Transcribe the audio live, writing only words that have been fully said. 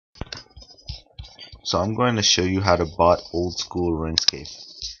So I'm going to show you how to bot Old School Runescape.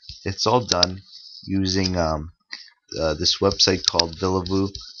 It's all done using this website called Villavoo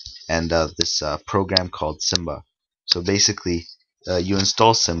and this program called Simba. So basically, you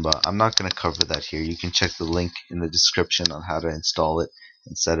install Simba. I'm not going to cover that here. You can check the link in the description on how to install it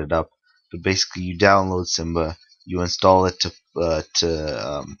and set it up. But basically, you download Simba, you install it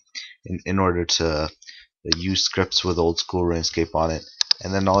in order to use scripts with Old School Runescape on it,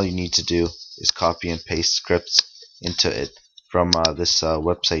 and then all you need to do is copy and paste scripts into it from this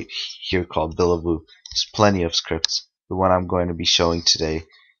website here called Villavoo. There's plenty of scripts. The one I'm going to be showing today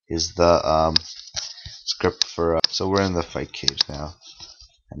is the script for so we're in the fight caves now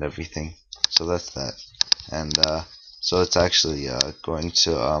and everything, so that's that. And so it's actually going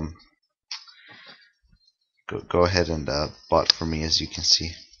to go ahead and bot for me, as you can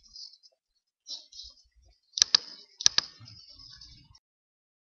see.